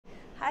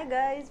Hi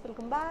guys,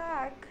 welcome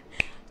back.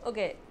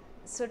 Okay,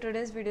 so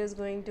today's video is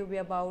going to be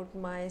about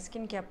my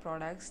skincare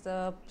products,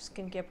 the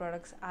skincare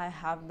products I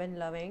have been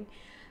loving.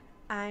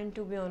 And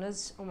to be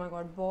honest, oh my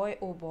god, boy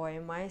oh boy,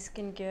 my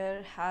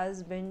skincare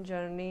has been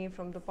journey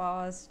from the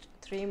past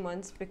 3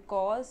 months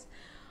because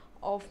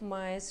of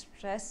my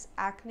stress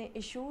acne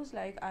issues.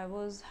 Like I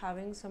was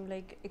having some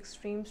like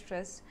extreme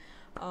stress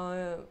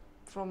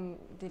from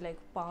the like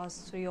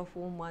past 3 or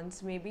 4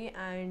 months maybe,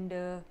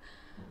 and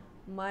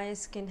my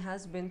skin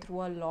has been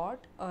through a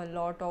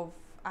lot of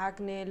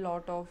acne,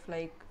 lot of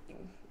like,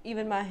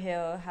 even my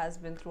hair has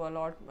been through a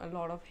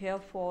lot of hair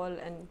fall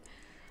and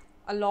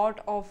a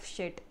lot of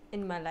shit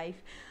in my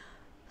life.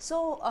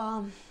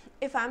 So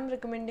if I'm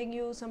recommending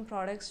you some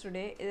products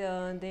today,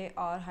 they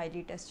are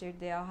highly tested,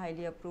 they are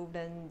highly approved,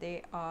 and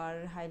they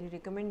are highly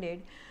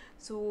recommended.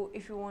 So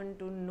if you want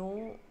to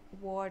know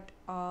what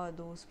are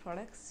those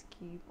products,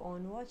 keep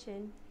on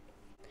watching.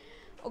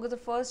 Okay, so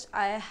first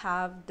I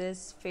have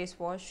this face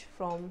wash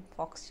from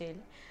Foxtale.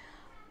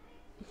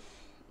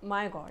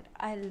 My god,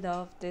 I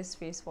love this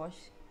face wash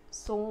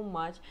so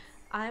much.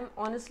 I'm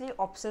honestly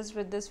obsessed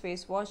with this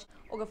face wash.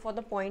 Okay, for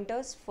the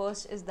pointers,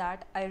 first is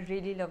that I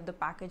really love the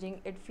packaging.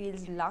 It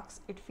feels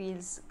luxe, it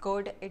feels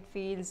good, it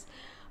feels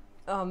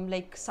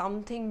like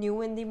something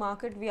new in the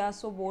market. We are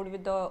so bored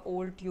with the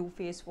old tube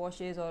face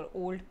washes or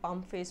old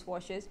pump face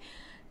washes.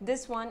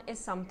 This one is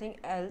something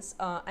else.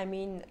 I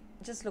mean,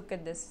 just look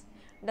at this.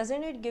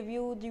 Doesn't it give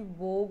you the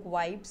Vogue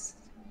vibes?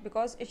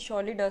 Because it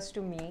surely does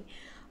to me.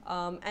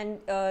 And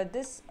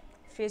this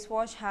face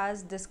wash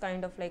has this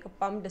kind of like a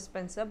pump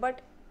dispenser, but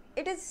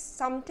it is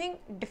something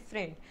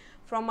different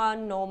from our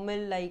normal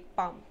like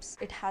pumps.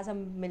 It has a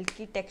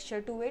milky texture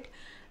to it,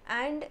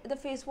 and the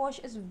face wash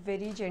is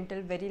very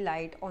gentle, very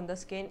light on the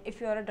skin. If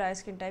you are a dry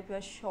skin type, you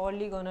are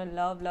surely gonna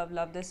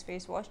love this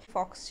face wash.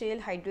 Foxtale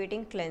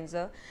Hydrating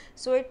Cleanser.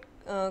 So it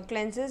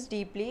cleanses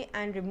deeply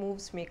and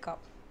removes makeup.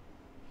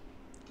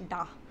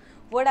 Duh.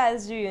 What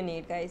else do you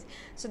need, guys?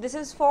 So this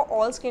is for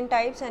all skin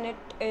types, and it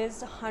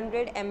is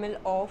 100 ml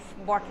of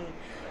bottle.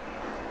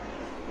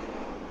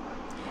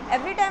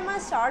 Every time I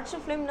start to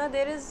film,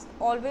 there is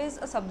always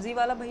a sabzi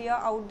wala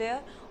bhaiya out there,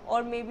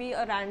 or maybe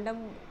a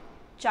random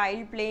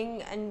child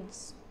playing and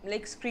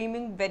like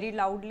screaming very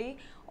loudly,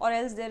 or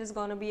else there is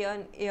gonna be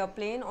an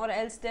airplane, or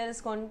else there is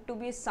going to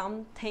be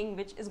something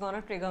which is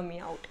gonna trigger me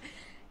out.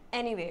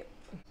 Anyway,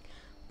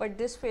 but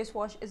this face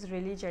wash is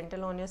really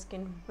gentle on your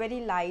skin,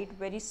 very light,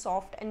 very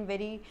soft, and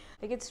very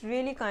like it's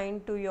really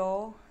kind to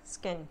your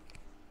skin.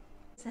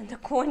 And the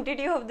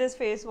quantity of this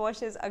face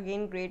wash is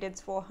again great.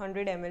 It's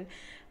 400 ml,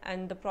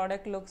 and the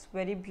product looks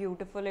very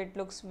beautiful. It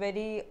looks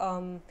very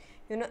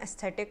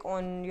aesthetic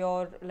on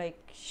your like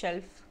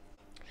shelf,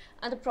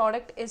 and the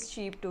product is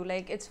cheap too.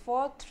 Like it's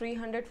for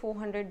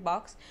 300-400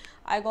 bucks.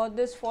 I got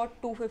this for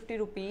 250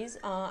 rupees.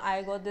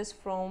 I got this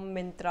from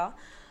Myntra.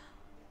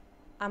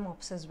 I'm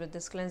obsessed with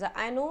this cleanser.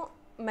 I know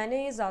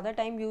मैंने ये ज़्यादा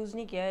time use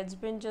नहीं किया.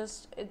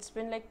 It's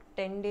been like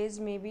 10 days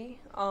maybe.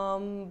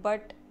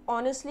 But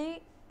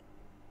honestly,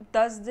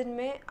 10 दिन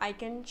में I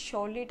can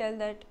surely tell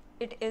that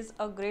it is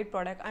a great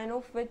product. I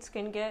know with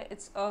skincare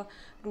it's a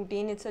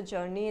routine, it's a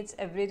journey, it's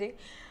everything.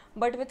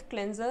 But with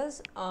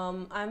cleansers,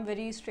 I'm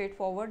very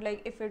straightforward.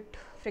 Like if it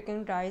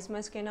freaking dries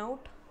my skin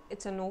out,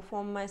 it's a no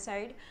from my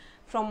side.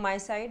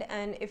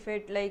 And if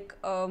it like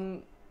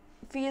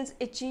feels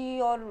itchy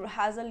or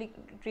has a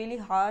really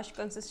harsh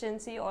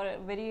consistency or a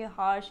very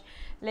harsh,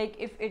 like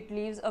if it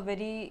leaves a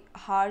very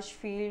harsh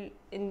feel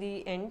in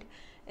the end,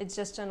 it's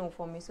just a no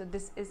for me. So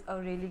this is a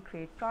really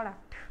great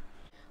product.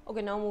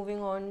 Okay, now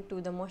moving on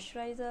to the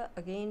moisturizer,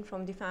 again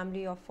from the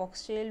family of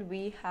Foxtale.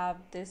 We have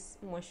this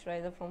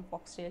moisturizer from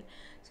Foxtale.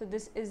 So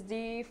this is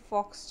the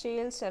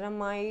Foxtale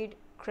Ceramide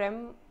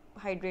Creme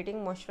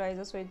Hydrating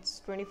Moisturizer. So it's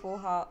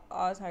 24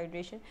 hours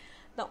hydration.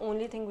 The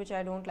only thing which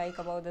I don't like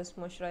about this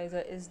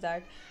moisturizer is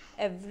that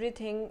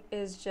everything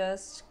is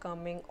just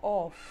coming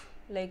off.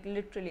 Like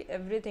literally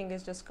everything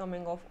is just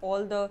coming off,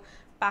 all the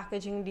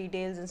packaging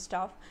details and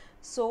stuff.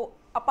 So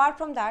apart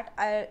from that,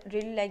 I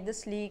really like the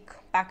sleek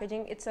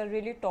packaging. It's a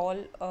really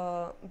tall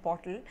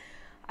bottle.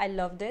 I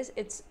love this.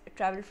 It's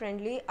travel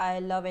friendly. I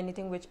love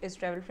anything which is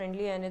travel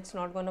friendly, and it's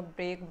not gonna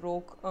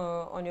broke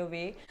on your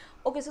way.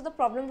 Okay, so the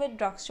problem with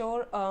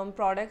drugstore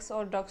products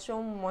or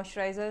drugstore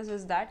moisturizers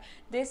is that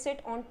they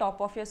sit on top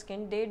of your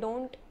skin. They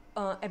don't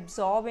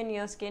absorb in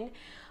your skin.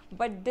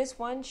 But this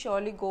one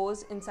surely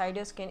goes inside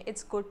your skin.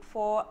 It's good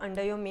for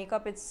under your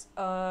makeup. It's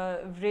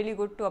really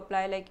good to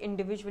apply like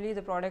individually.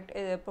 The product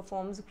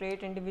performs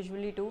great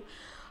individually too.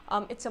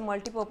 It's a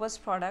multi-purpose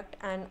product,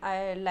 and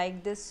I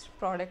like this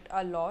product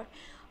a lot.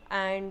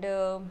 And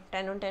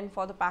 10 on 10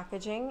 for the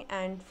packaging,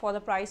 and for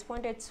the price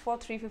point it's for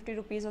 350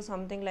 rupees or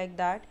something like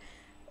that.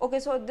 Okay,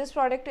 so this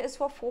product is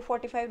for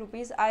 445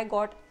 rupees. I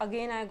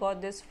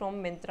got this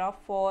from Myntra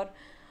for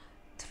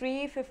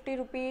 350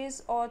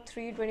 rupees or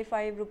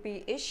 325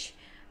 rupee ish,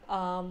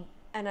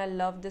 and I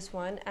love this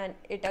one. And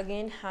it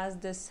again has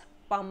this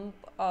pump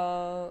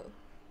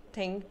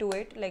thing to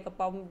it, like a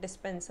pump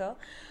dispenser,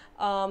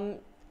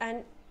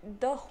 and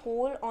the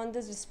hole on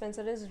this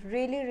dispenser is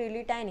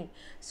really tiny,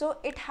 so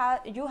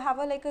you have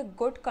a like a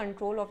good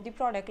control of the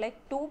product. Like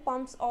 2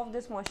 pumps of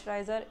this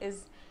moisturizer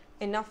is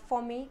enough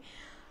for me,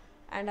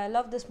 and I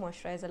love this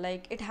moisturizer.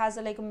 Like it has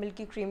a like a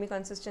milky creamy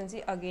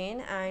consistency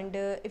again, and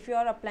if you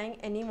are applying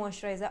any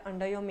moisturizer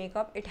under your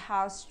makeup, it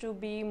has to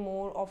be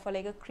more of a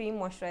like a cream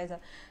moisturizer.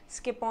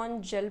 Skip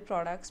on gel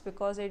products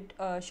because it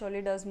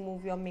surely does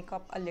move your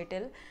makeup a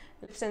little,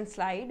 lips and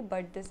slide,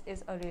 but this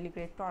is a really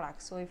great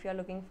product. So if you are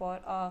looking for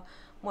a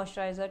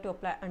moisturizer to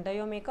apply under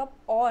your makeup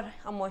or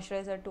a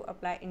moisturizer to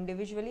apply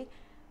individually,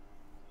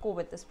 go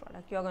with this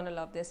product. You're gonna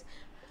love this.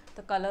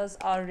 The colors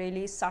are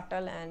really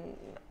subtle and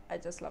I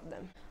just love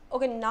them.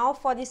 Okay, now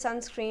for the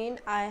sunscreen,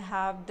 I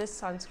have this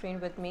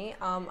sunscreen with me.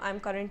 I'm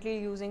currently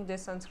using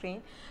this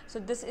sunscreen. So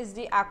this is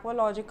the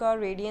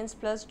Aqualogica Radiance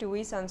Plus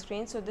Dewy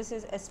sunscreen. So this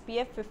is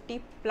SPF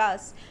 50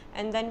 plus,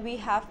 and then we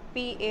have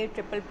PA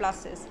triple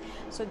pluses.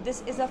 So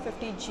this is a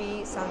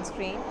 50G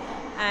sunscreen,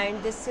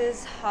 and this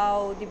is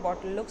how the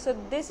bottle looks. So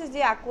this is the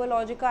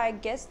Aqualogica. I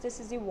guess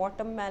this is the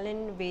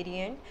watermelon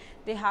variant.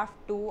 They have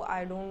 2.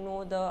 I don't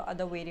know the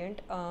other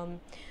variant.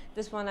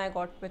 This one I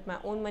got with my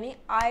own money.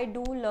 I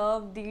do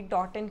love the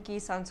Dot and Key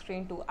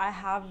sunscreen too. I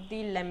have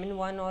the lemon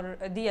one or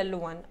the yellow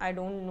one. I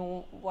don't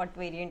know what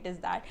variant is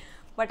that,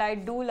 but I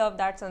do love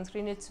that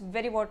sunscreen. It's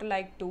very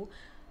water-like too.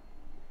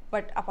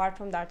 But apart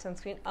from that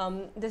sunscreen,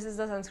 this is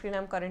the sunscreen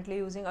I'm currently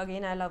using.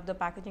 Again, I love the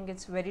packaging.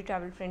 It's very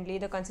travel friendly.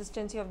 The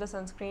consistency of the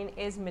sunscreen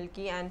is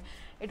milky and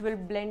it will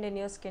blend in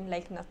your skin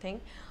like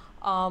nothing.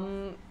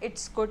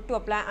 It's good to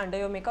apply under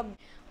your makeup.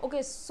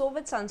 Okay, so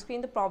with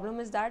sunscreen, the problem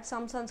is that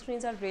some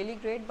sunscreens are really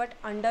great, but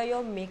under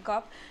your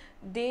makeup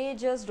they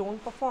just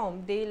don't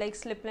perform. They like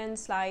slip and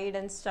slide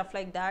and stuff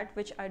like that,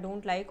 which I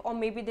don't like, or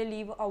maybe they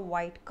leave a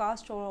white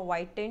cast or a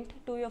white tint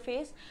to your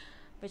face,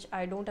 which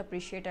I don't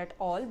appreciate at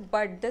all.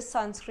 But this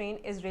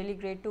sunscreen is really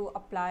great to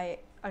apply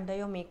under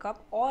your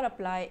makeup or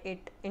apply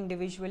it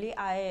individually.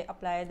 I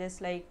apply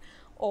this like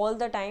all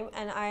the time,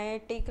 and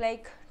I take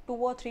like 2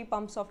 or 3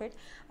 pumps of it.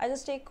 I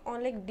just take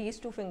on like these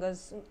 2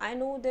 fingers. I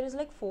know there is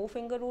like 4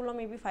 finger rule or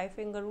maybe 5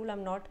 finger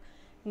rule.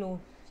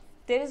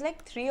 There is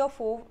like 3 or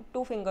 4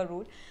 2 finger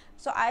rule.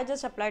 So I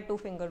just apply 2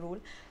 finger rule,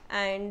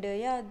 and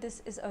yeah,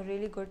 this is a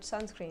really good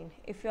sunscreen.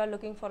 If you are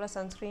looking for a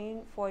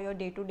sunscreen for your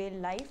day-to-day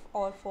life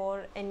or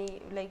for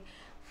any like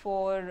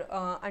for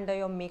under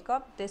your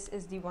makeup, this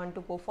is the one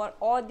to go for.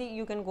 Or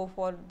you can go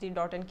for the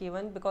Dot and Key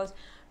one, because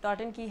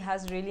Dot and Key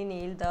has really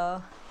nailed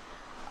the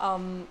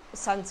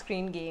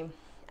sunscreen game,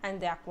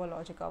 and the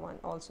Aqualogica one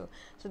also.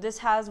 So this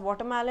has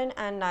watermelon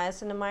and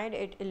niacinamide.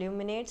 It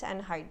illuminates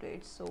and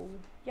hydrates. So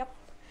yep,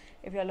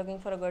 if you are looking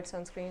for a good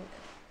sunscreen,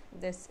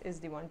 this is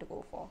the one to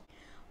go for.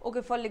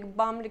 Okay, for lip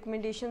balm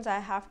recommendations, I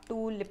have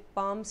 2 lip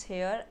balms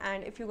here,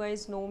 and if you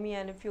guys know me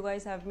and if you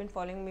guys have been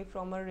following me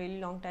from a really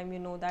long time, you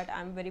know that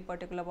I'm very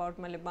particular about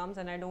my lip balms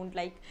and I don't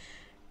like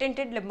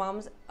tinted lip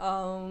balms,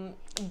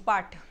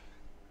 but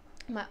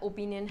my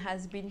opinion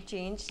has been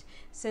changed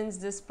since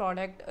this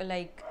product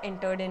like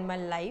entered in my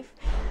life.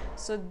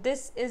 So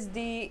this is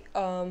the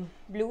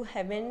Blue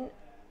Heaven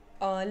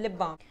lip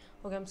balm.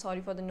 Okay, I'm sorry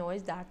for the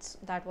noise.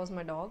 That was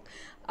my dog.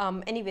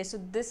 Anyway, so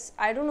this,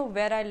 I don't know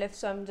where I left,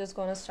 so I'm just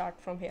gonna start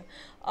from here.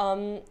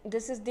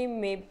 This is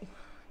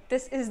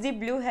the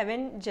Blue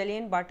Heaven Jelly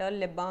and Butter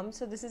lip balm.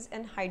 So this is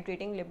an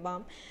hydrating lip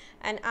balm,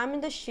 and I'm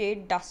in the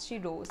shade Dusty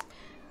Rose,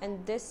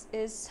 and this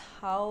is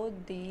how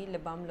the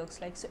lip balm looks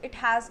like. So it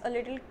has a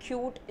little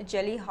cute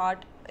jelly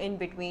heart in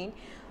between.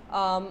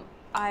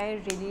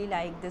 I really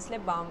like this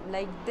lip balm.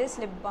 Like this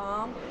lip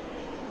balm,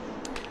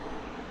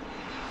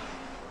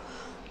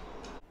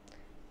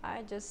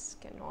 I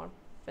just cannot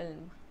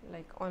film.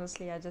 Like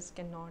honestly, I just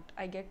cannot.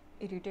 I get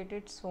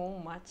irritated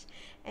so much.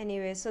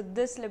 Anyway, so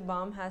this lip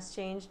balm has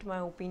changed my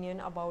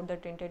opinion about the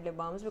tinted lip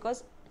balms,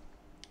 because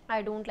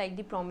I don't like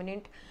the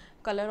prominent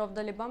color of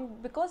the lip balm.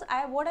 Because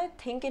what I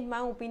think in my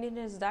opinion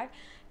is that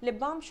lip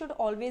balm should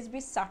always be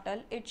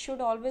subtle. It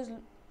should always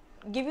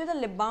give you the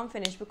lip balm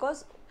finish,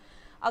 because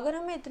अगर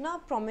हमें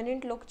इतना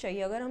prominent look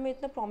चाहिए, अगर हमें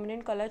इतना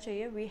prominent color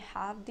चाहिए, we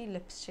have the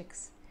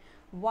lipsticks.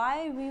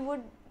 Why we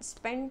would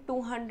spend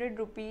 200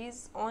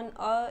 rupees on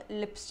a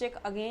lipstick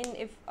again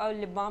if a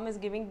lip balm is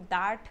giving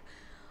that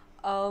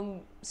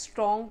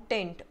strong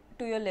tint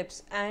to your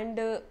lips, and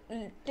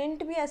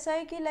tint भी ऐसा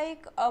है कि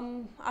like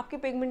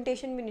आपके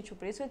pigmentation भी नहीं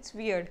छुप रही, so it's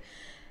weird.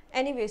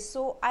 Anyway,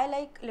 so I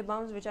like lip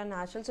balms which are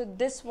natural. So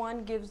this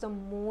one gives the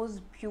most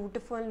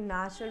beautiful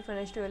natural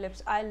finish to your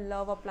lips. I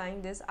love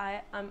applying this.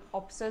 I am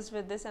obsessed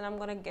with this, and I'm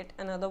gonna get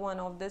another one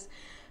of this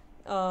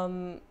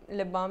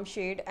lip balm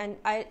shade, and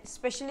I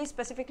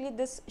specifically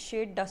this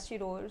shade Dusty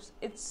Rose.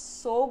 It's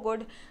so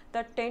good.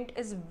 The tint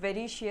is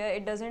very sheer.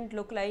 It doesn't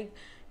look like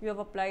you have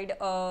applied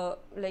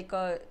like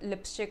a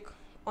lipstick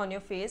on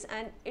your face,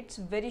 and it's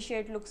very sheer.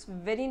 It looks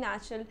very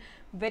natural,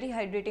 very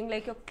hydrating,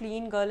 like your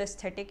clean girl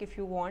aesthetic if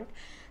you want.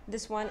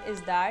 This one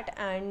is that,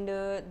 and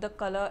the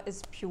color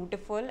is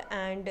beautiful,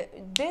 and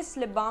this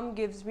lip balm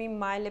gives me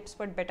my lips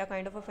but better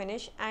kind of a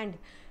finish, and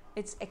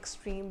it's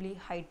extremely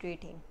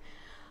hydrating.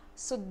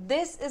 So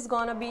this is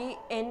gonna be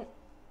in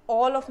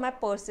all of my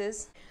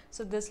purses.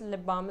 So this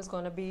lip balm is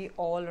gonna be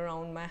all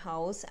around my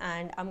house,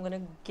 and I'm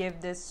gonna give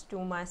this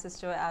to my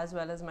sister as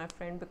well as my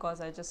friend,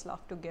 because I just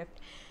love to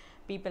gift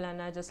people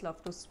and I just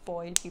love to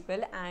spoil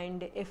people,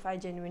 and if I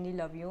genuinely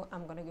love you,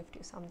 I'm gonna gift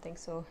you something.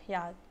 So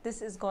yeah,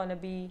 this is gonna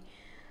be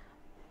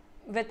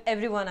with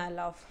everyone I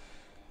love.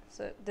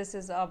 So this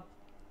is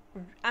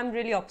I'm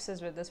really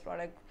obsessed with this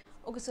product.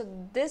 Okay, so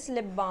this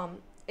lip balm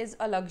is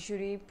a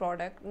luxury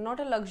product, not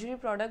a luxury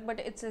product, but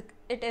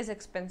it is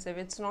expensive,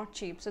 it's not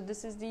cheap. So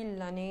this is the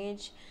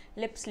LANEIGE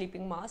lip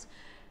sleeping mask.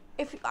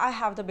 If I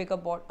have the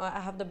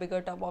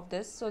bigger tub of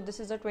this, so this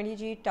is a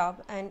 20g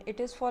tub, and it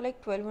is for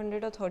like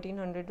 1200 or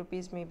 1300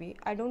 rupees maybe.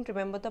 I don't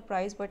remember the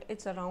price, but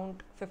it's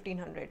around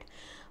 1500.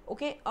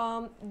 Okay,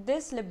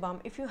 this lip balm,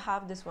 if you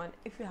have this one,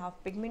 if you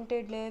have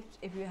pigmented lips,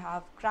 if you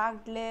have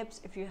cracked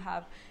lips, if you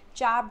have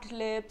chapped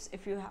lips,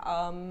 if you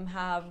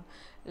have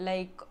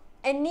like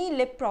any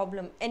lip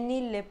problem,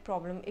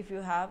 if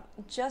you have,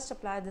 just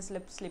apply this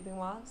lip sleeping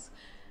mask.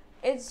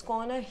 It's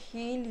gonna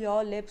heal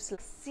your lips.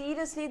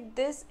 Seriously,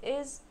 this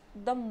is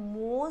the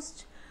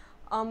most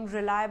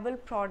reliable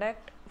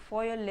product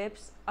for your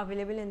lips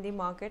available in the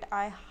market.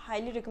 I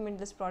highly recommend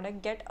this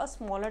product. Get a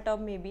smaller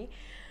tub maybe,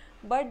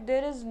 but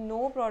there is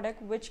no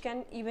product which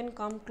can even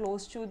come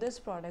close to this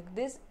product.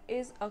 This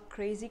is a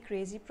crazy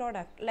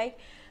product. Like,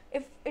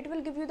 if it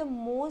will give you the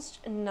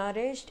most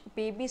nourished,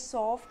 baby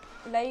soft,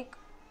 like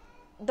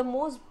the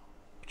most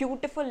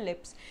beautiful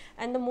lips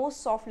and the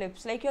most soft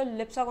lips, like your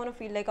lips are gonna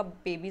feel like a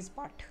baby's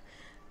butt.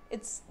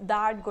 It's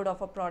that good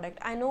of a product.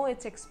 I know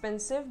it's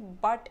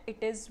expensive, but it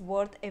is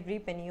worth every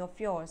penny of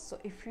yours. So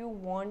if you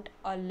want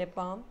a lip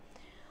balm,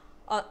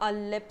 a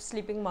lip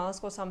sleeping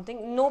mask or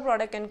something, no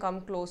product can come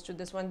close to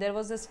this one. There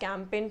was this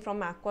campaign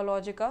from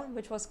Aqualogica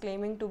which was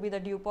claiming to be the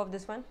dupe of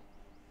this one.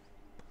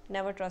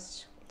 Never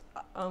trust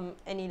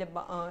any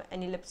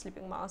lip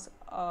sleeping mask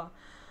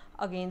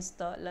against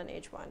the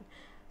LANEIGE one.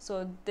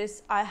 So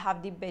this, I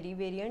have the berry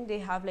variant. They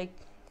have like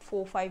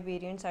 4-5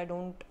 variants, I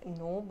don't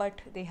know,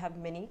 but they have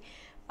many.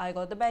 I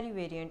got the berry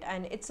variant,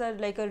 and it's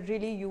like a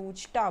really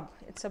huge tub.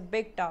 It's a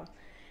big tub,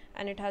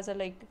 and it has a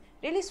like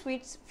really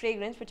sweet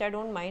fragrance, which I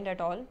don't mind at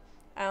all.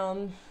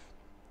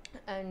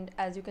 And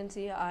as you can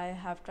see, I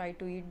have tried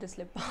to eat this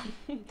lip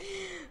balm.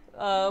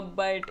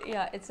 But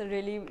yeah, it's a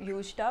really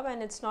huge tub,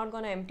 and it's not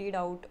gonna empty it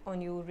out on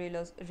you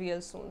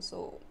real soon.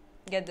 So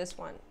get this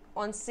one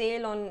on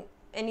sale, on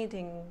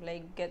anything,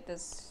 like get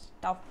this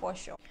stuff for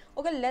sure.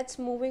 Okay, let's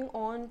moving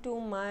on to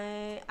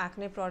my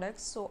acne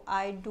products. So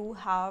I do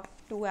have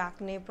 2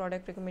 acne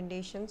product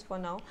recommendations for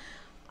now.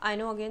 I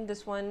know again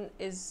this one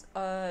is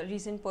a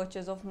recent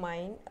purchase of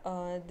mine.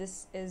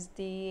 This is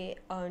the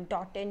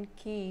Dot &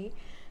 Key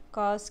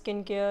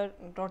skincare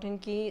Dot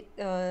 & Key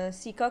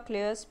Cica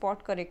Clear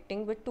Spot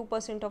Correcting with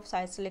 2% of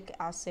salicylic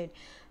acid.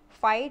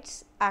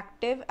 Fights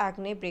active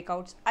acne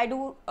breakouts. I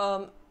do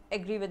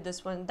agree with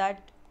this one,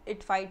 that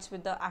it fights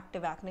with the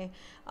active acne,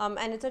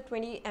 and it's a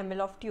 20 ml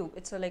of tube.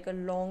 It's like a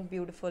long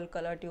beautiful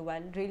color tube.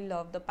 I really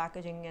love the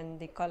packaging and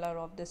the color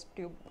of this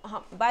tube.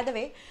 By the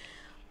way,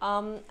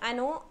 I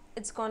know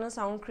it's gonna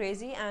sound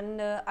crazy,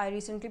 and I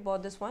recently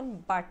bought this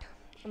one, but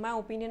my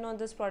opinion on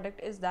this product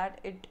is that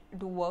it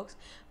do works,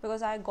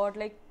 because I got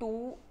like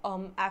 2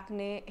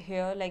 acne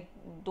here, like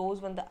those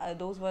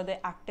were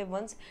the active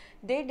ones.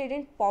 They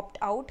didn't popped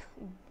out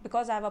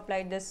because I have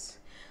applied this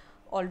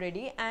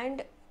already,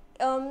 and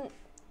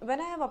when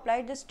I have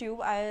applied this tube,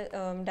 I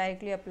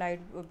directly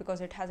applied,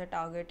 because it has a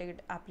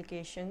targeted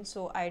application,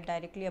 so I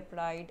directly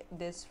applied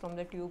this from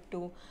the tube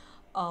to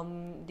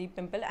the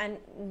pimple. And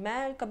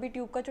मैं कभी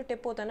tube का जो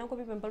tip होता है ना,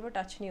 कभी pimple पर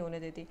touch नहीं होने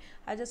देती.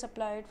 I just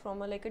applied from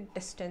like a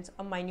distance,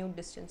 a minute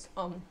distance.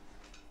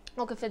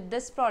 Okay, for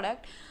this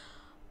product,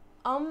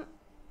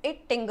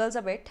 it tingles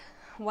a bit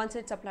once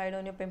it's applied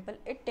on your pimple.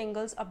 It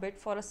tingles a bit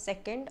for a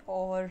second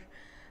or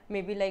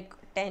maybe like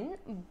 10,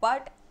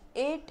 but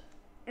it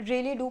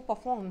really do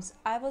performs.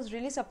 I was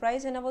really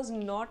surprised, and I was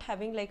not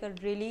having like a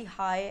really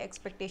high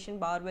expectation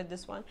bar with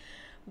this one,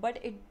 but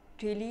it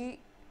really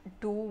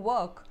do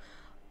work.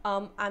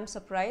 I'm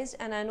surprised,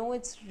 and I know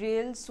it's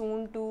real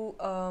soon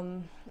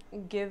to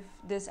give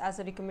this as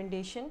a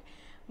recommendation,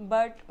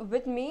 but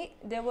with me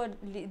there were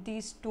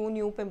these 2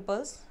 new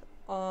pimples,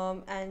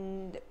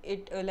 and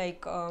it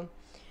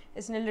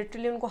इसने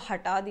literally उनको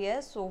हटा दिया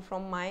है. So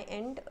from my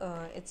end,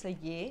 it's a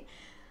yay.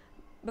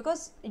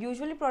 Because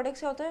usually products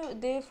क्या होता है,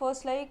 they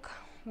first like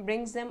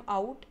brings them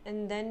out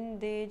and then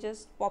they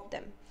just pop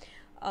them,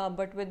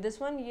 but with this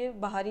one ये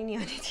बाहर ही नहीं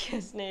आ रही थी,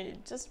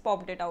 इसने just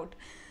popped it out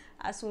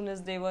as soon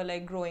as they were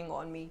like growing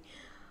on me.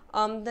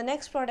 The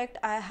next product,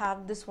 I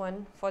have this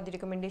one for the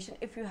recommendation.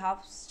 If you have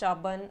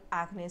stubborn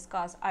acne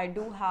scars, I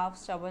do have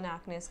stubborn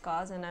acne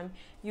scars, and I'm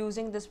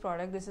using this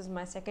product. This is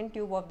my second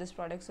tube of this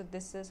product, so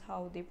this is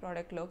how the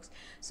product looks.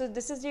 So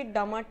this is the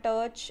Derma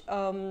Touch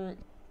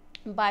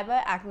Bye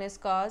Bye Acne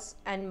Scars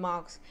and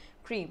Marks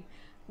cream.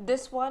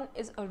 This one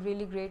is a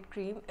really great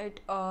cream.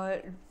 It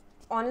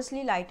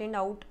honestly lightened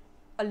out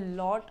a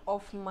lot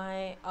of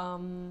my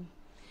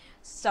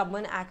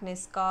stubborn acne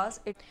scars.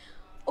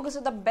 Okay,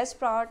 so the best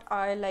part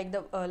I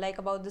like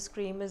about this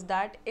cream is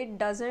that it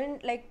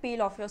doesn't like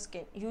peel off your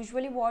skin.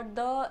 Usually what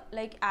the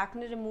like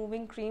acne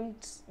removing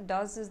creams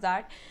does is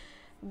that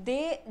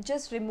they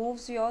just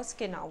removes your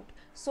skin out.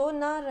 So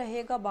ना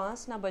रहेगा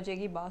बांस ना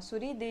बजेगी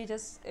बांसुरी, they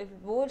just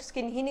वो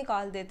skin ही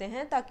निकाल देते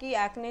हैं ताकि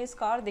एक्ने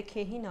स्कार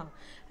दिखे ही ना,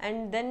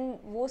 and then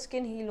वो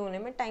स्किन हील होने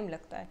में टाइम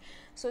लगता है.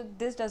 So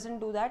this doesn't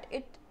do that.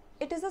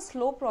 It is a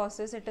slow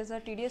process, it is a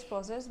tedious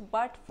process,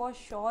 but for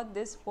sure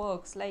this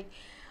works. Like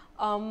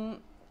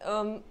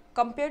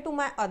compared to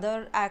my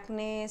other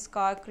acne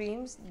scar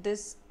creams,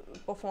 this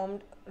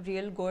performed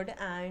real good,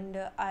 and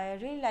I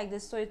really like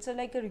this. So it's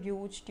like a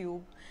huge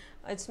tube,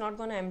 it's not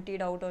gonna empty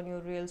it out on you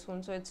real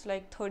soon. So it's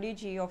like 30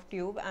 g of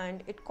tube,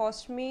 and it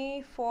cost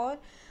me for,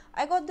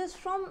 I got this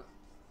from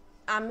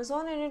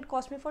Amazon and it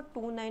cost me for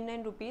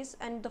 299 rupees,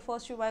 and the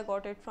first tube I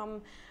got it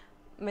from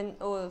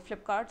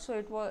Flipkart, so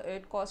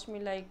it cost me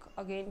like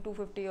again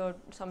 250 or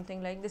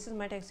something. Like this is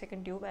my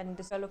second tube, and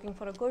this, are looking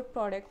for a good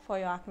product for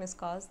your acne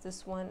scars,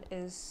 this one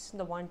is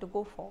the one to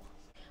go for.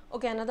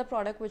 Okay, another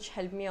product which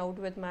helped me out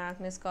with my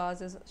acne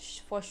scars is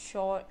for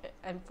sure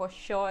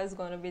is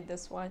gonna be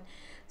this one.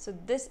 So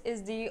this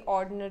is the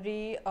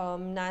Ordinary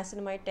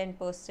Niacinamide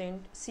 10%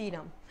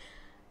 serum.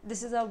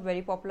 This is a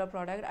very popular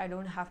product. I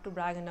don't have to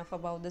brag enough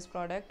about this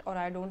product, or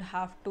I don't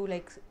have to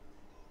like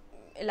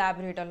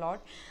elaborate a lot,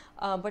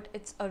 but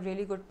it's a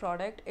really good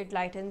product. It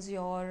lightens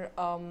your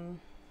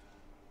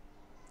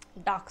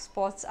dark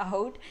spots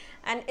out,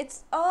 and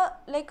it's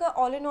like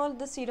all in all,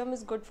 the serum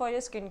is good for your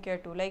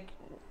skincare too. Like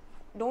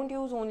don't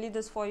use only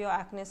this for your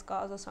acne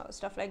scars or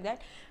stuff like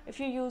that. If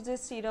you use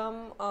this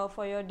serum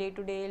for your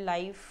day-to-day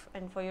life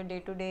and for your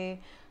day-to-day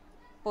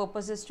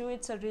purposes too,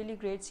 it's a really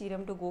great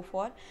serum to go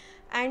for.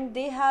 And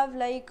they have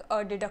like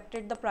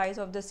deducted the price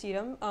of the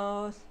serum.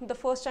 The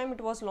first time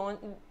it was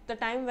launched, the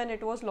time when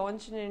it was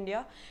launched in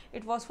India,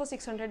 it was for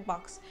 600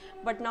 bucks,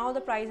 but now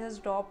the price has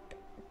dropped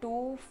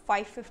to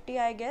 550,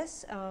 I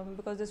guess,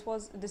 because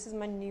this is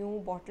my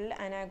new bottle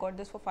and I got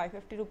this for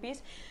 550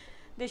 rupees.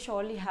 They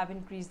surely have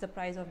increased the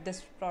price of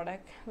this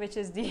product, which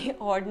is the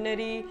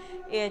Ordinary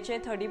AHA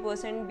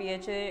 30%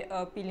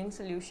 BHA peeling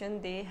solution.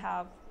 They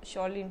have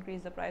surely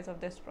increased the price of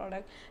this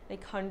product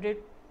like 100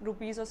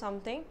 rupees or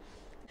something.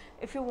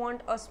 If you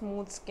want a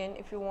smooth skin,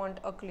 if you want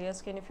a clear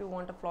skin, if you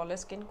want a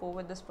flawless skin, go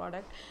with this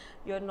product.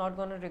 You're not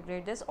going to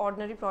regret this.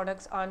 Ordinary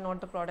products are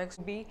not the products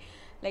to be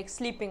like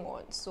sleeping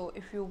on. So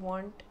if you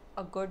want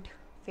a good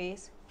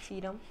face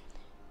serum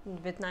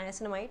with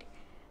niacinamide,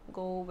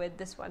 go with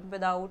this one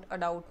without a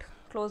doubt.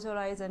 Close your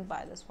eyes and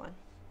buy this one.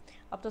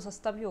 अब तो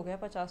सस्ता भी हो गया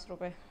 50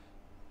 रुपए.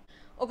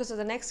 Okay, so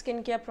the next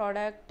skincare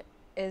product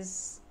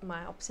is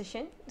my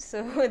obsession.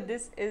 So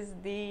this is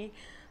the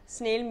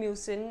Snail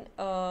Mucin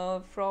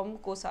from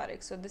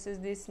COSRX. So this is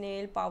the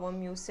Snail Power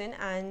Mucin,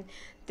 and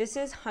this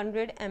is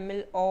 100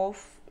 ml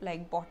of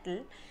like bottle,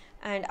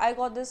 and I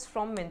got this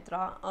from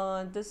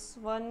Myntra. This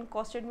one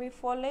costed me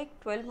for like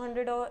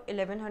 1200 or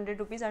 1100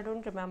 rupees. I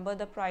don't remember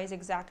the price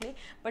exactly,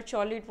 but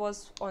surely it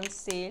was on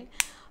sale.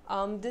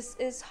 This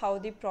is how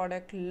the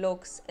product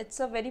looks. It's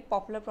a very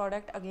popular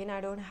product. Again, I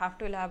don't have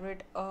to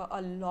elaborate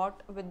a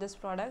lot with this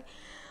product.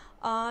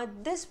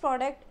 This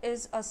product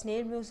is a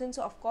snail mucin,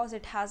 so of course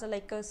it has a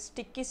like a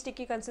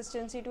sticky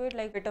consistency to it,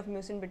 like a bit of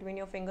mucin between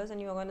your fingers, and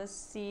you're gonna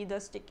see the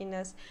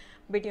stickiness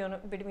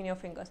between your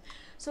fingers.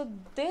 So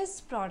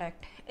this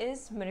product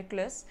is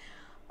miraculous.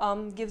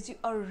 Gives you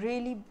a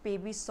really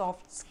baby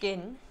soft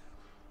skin.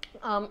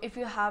 If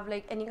you have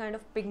like any kind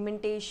of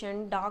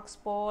pigmentation, dark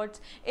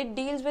spots, it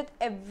deals with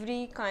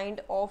every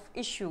kind of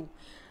issue.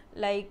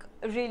 Like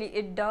really,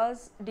 it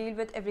does deal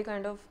with every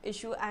kind of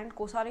issue, and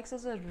COSRX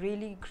is a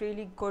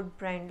really good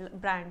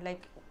brand.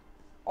 Like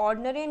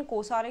Ordinary and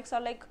COSRX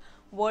are like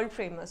world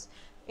famous.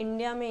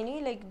 India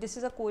mainly, like this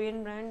is a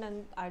Korean brand,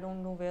 and I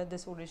don't know where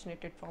this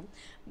originated from,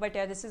 but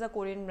yeah, this is a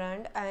Korean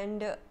brand.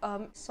 And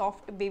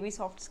soft, baby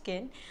soft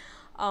skin,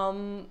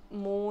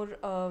 more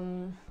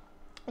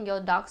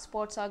your dark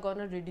spots are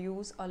gonna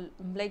reduce,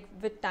 like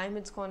with time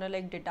it's gonna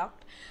like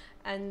deduct,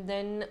 and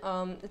then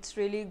it's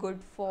really good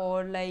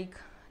for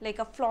like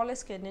a flawless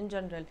skin in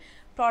general.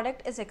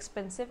 Product is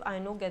expensive, I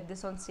know. Get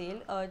this on sale.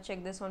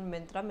 Check this on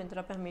Myntra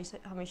पे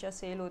हमेशा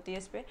sale होती है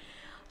इस पे.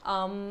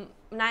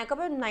 Nykaa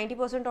पे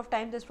 90% of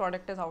time this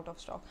product is out of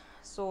stock.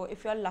 So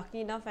if you are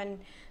lucky enough and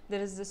there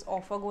is this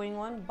offer going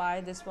on,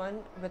 buy this one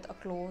with a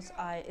close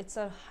eye. It's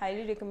a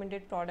highly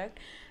recommended product,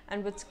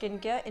 and with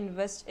skincare,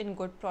 invest in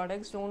good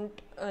products.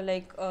 Don't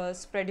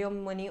spread your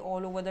money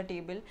all over the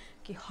table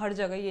कि हर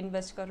जगह ये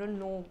invest करो.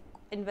 No,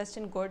 invest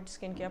in good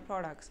skincare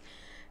products.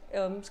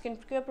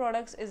 Skincare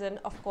products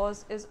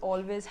is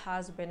always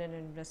has been an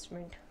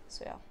investment.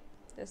 So yeah,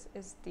 this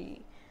is the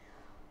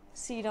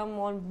serum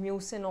or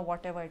mucin or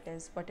whatever it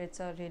is, but it's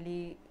a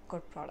really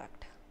good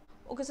product.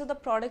 Okay, so the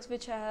products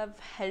which have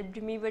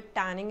helped me with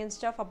tanning and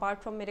stuff,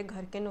 apart from mere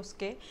ghar ke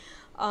nuske,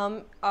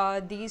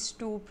 are these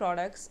two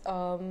products.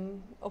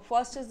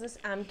 First is this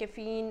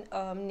MCaffeine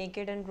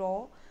Naked and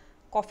Raw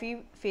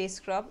Coffee Face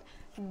Scrub.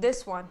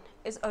 This one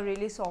is a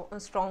really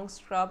strong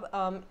scrub.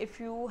 If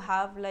you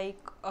have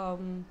like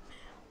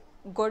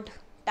good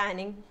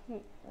tanning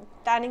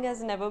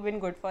has never been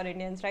good for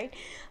Indians, right?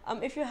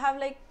 If you have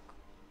like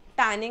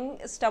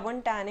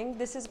stubborn tanning,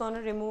 this is going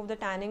to remove the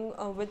tanning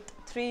with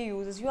 3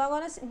 uses. You are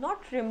going to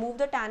not remove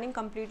the tanning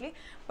completely,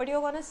 but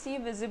you're going to see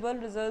visible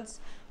results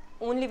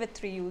only with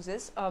 3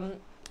 uses.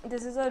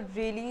 This is a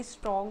really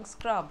strong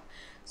scrub.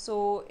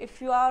 So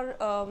if you are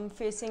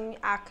facing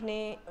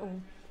acne,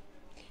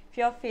 if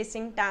you are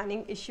facing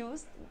tanning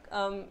issues,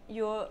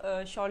 you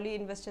surely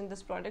invest in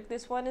this product.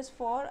 This one is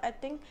for, I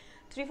think,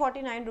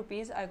 349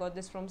 rupees. I got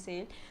this from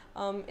sale.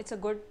 It's a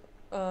good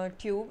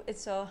tube.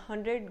 It's a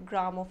 100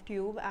 gram of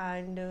tube,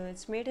 and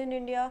it's made in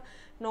India.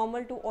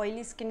 Normal to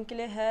oily skin ke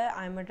liye hai.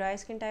 I'm a dry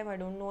skin type. I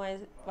don't know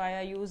why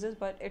I use this,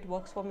 but it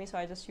works for me, so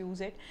I just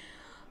use it.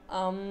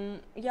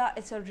 Yeah,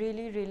 it's a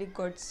really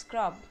good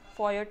scrub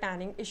for your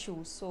tanning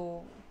issues.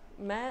 So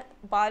मैं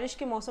बारिश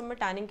के मौसम में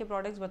tanning के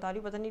products बता रही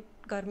हूँ, पता नहीं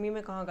गर्मी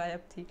में कहाँ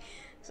गायब थी.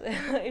 So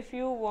if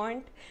you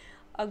want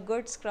a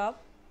good scrub,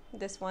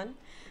 this one.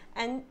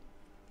 And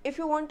if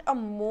you want a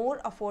more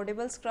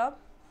affordable scrub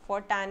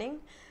for tanning,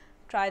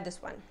 try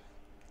this one.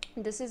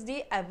 This is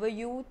the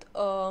Everyuth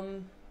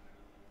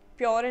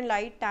Pure and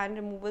Light Tan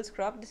Removal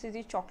Scrub. This is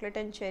the chocolate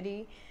and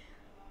cherry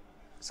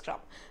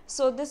scrub.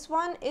 So this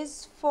one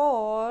is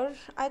for,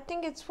 I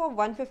think it's for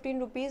 115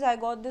 rupees. I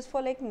got this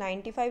for like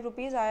 95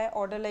 rupees. I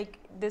order like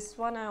this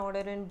one, I order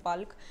in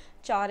bulk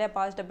 4 या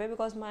 5 डब्बे,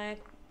 because my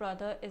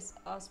brother is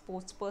a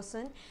sports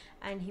person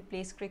and he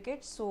plays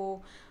cricket.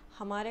 So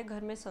हमारे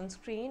घर में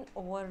sunscreen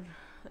और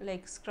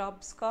like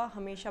scrubs का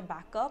हमेशा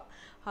backup,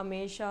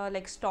 हमेशा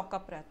like stock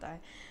up रहता है.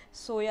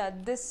 So yeah,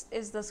 this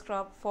is the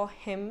scrub for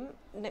him.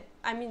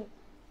 I mean,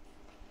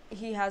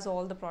 he has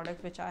all the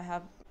products which I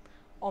have,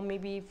 or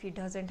maybe if he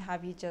doesn't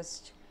have, he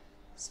just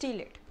steal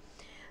it.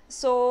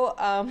 So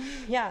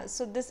yeah,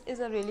 so this is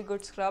a really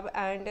good scrub,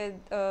 and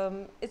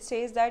it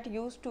says that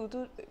use 2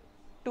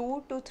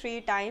 to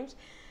 3 times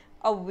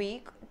a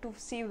week to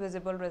see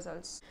visible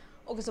results.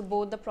 Okay, so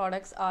both the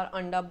products are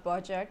under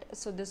budget.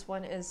 So this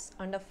one is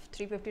under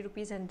 350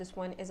 rupees and this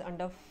one is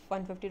under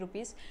 150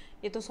 rupees.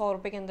 ये तो 100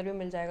 रुपये के अंदर भी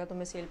मिल जाएगा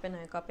तुम्हें cell पे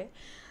नायका पे.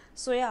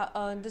 So yeah,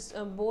 this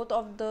both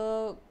of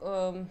the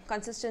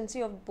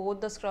consistency of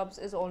both the scrubs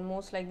is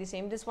almost like the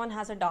same. This one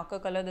has a darker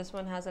color, this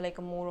one has like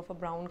a more of a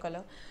brown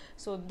color.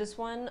 So this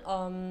one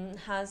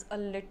has a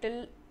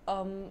little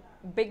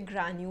big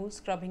granules,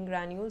 scrubbing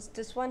granules.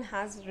 This one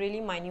has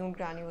really minute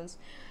granules.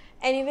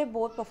 Anyway,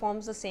 both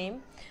performs the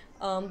same.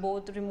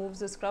 Both removes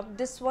the scrub.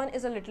 This one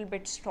is a little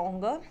bit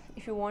stronger.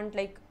 If you want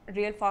like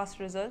real fast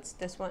results,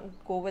 this one,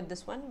 go with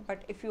this one.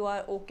 But if you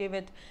are okay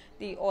with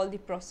all the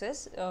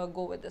process,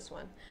 go with this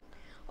one.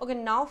 Okay,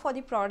 now for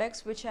the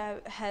products which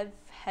have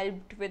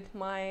helped with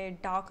my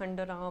dark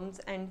underarms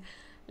and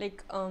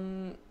like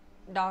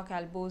dark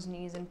elbows,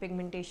 knees, and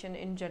pigmentation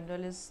in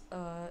general is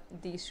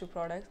these 2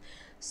 products.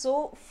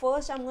 So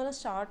first I'm gonna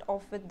start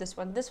off with this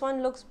one. This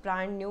one looks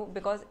brand new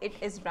because it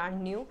is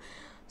brand new.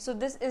 So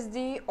this is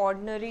the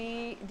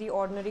ordinary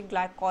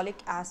glycolic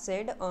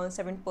acid,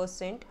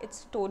 7%.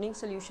 It's toning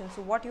solution.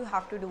 So what you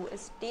have to do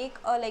is take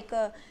a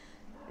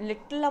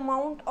little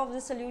amount of the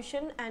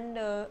solution, and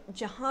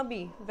jahan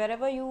bhi,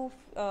 wherever you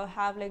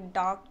have like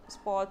dark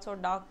spots or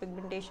dark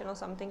pigmentation or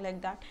something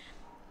like that,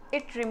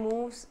 it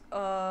removes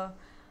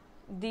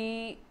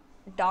the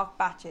dark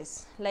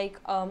patches. Like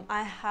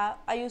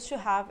I used to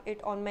have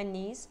it on my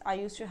knees, I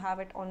used to have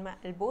it on my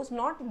elbows,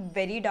 not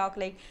very dark,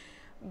 like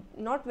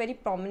not very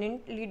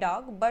prominently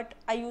dark, but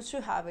I used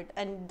to have it,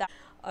 and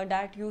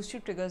that used to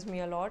triggers me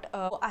a lot.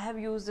 I have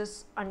used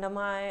this under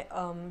my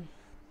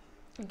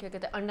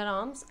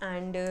underarms,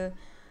 and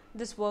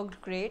this worked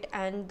great,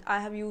 and I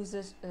have used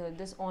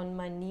this on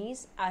my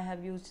knees, I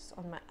have used this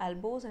on my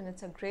elbows, and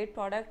it's a great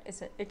product.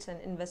 It's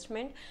an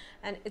investment,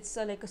 and it's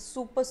like a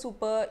super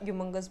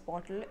humongous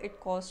bottle. It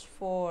costs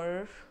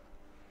for,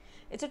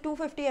 it's a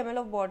 250 ml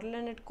of bottle,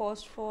 and it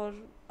cost for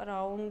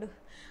around,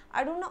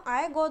 I don't know,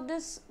 I got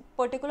this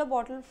particular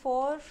bottle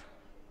for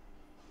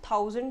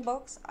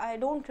 $1,000. I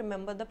don't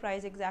remember the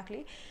price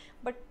exactly,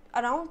 but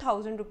around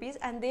 1,000 rupees,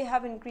 and they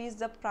have increased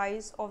the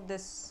price of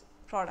this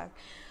product.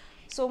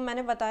 So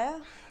मैंने बताया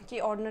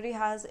कि ordinary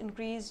has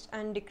increased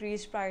and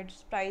decreased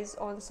price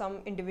on some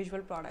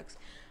individual products.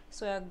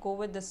 So yeah, go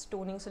with this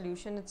toning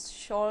solution. It's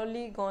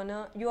surely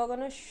you are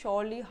gonna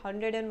surely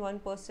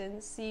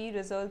 101% see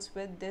results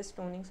with this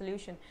toning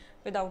solution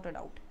without a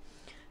doubt.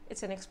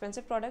 It's an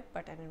expensive product,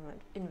 but an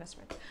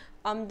investment.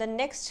 The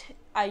next,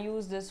 I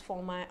use this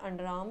for my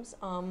underarms.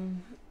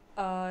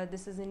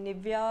 This is a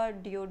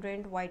Nivea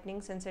deodorant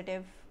whitening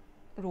sensitive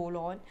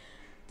roll-on.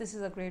 This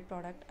is a great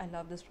product. I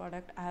love this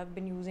product. I have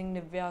been using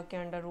Nivea ke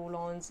under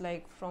roll-ons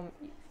like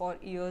for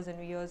years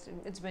and years.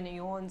 It's been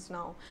eons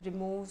now.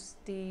 Removes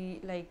the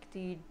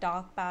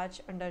dark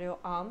patch under your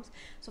arms.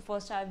 So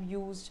first I've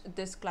used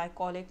this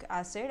glycolic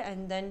acid,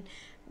 and then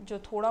जो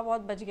थोड़ा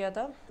बहुत बच गया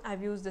था,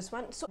 I've used this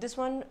one. So this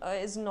one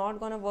is not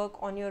gonna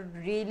work on your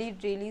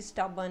really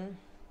stubborn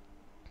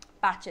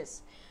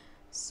patches.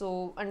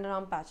 So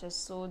underarm patches,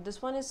 so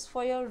this one is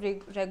for your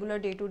regular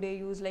day-to-day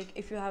use, like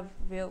if you have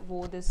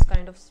wore this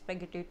kind of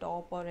spaghetti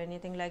top or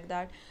anything like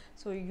that,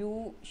 so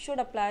you should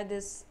apply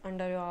this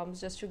under your arms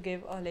just to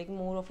give a like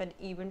more of an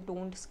even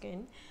toned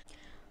skin.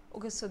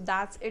 Okay, so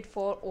that's it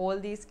for all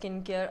these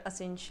skincare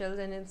essentials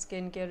and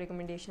skincare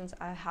recommendations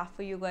I have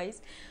for you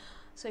guys.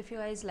 So if you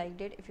guys liked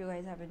it, if you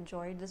guys have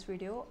enjoyed this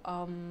video,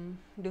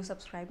 do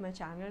subscribe my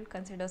channel,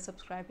 consider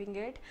subscribing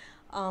it.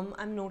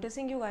 I'm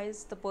noticing you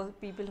guys, the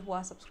people who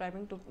are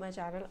subscribing to my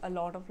channel, a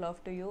lot of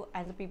love to you,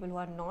 and the people who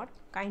are not,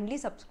 kindly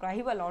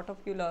subscribe. A lot of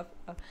you love,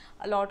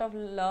 a lot of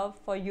love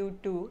for you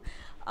too.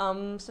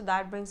 So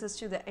that brings us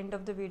to the end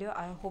of the video.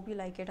 I hope you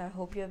like it, I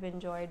hope you have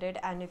enjoyed it,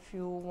 and if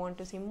you want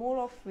to see more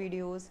of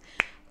videos,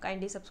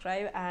 kindly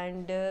subscribe,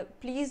 and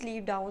please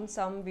leave down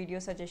some video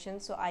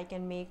suggestions so I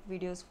can make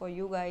videos for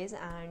you guys,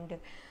 and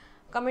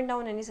comment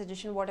down any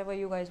suggestion whatever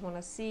you guys want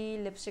to see.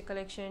 Lipstick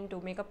collection to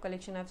makeup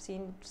collection, I've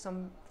seen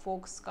some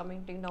folks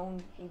commenting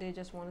down, they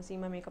just want to see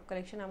my makeup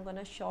collection. I'm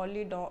gonna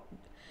surely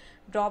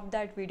drop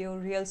that video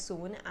real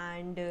soon,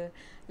 and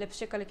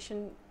lipstick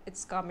collection,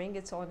 it's coming,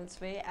 it's on its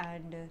way,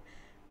 and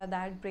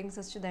that brings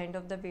us to the end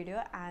of the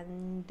video,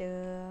 and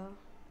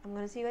I'm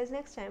gonna see you guys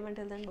next time.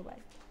 Until then, bye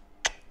bye.